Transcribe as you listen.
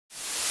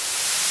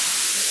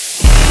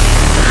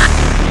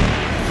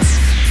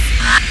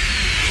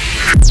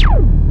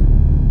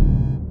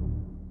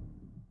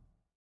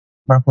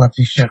Barakallahu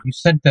fi Shaykh. You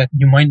said that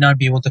you might not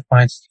be able to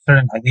find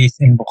certain hadith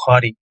in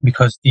Bukhari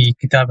because the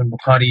Kitab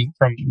al-Bukhari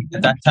from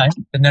at that time,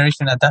 the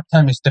narration at that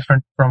time is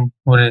different from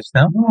what it is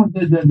now? No,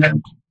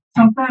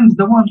 sometimes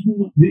the one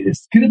who, the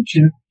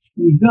scripture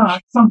we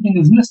got, something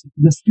is missing.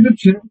 The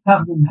scripture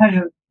Ibn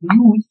Ḥajr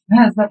used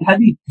has that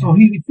hadith. So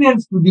he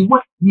refers to the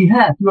what he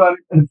had. You are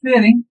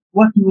referring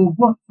what you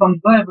got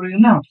from the library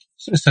now.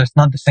 So it's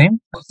not the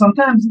same?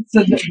 Sometimes it's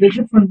the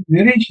different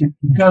narration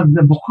because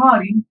the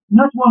Bukhari,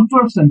 not one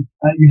person.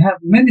 You have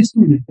many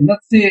students.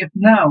 Let's say if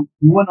now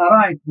you want to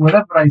write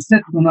whatever I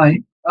said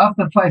tonight,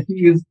 after 5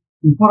 years,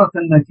 you put it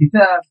in the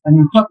kitab and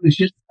you publish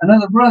it.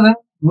 Another brother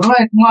will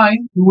write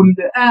mine, he will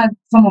add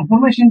some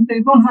information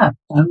they don't have.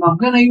 And I'm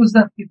going to use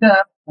that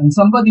kitab, and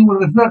somebody will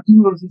refer to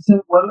yours and say,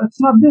 well, it's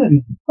not there.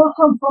 How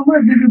come, from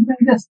where did you bring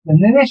this? The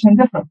narration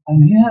different.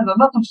 And he has a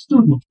lot of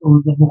students.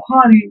 So the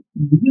Bukhari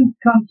didn't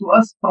come to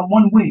us from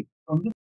one way. From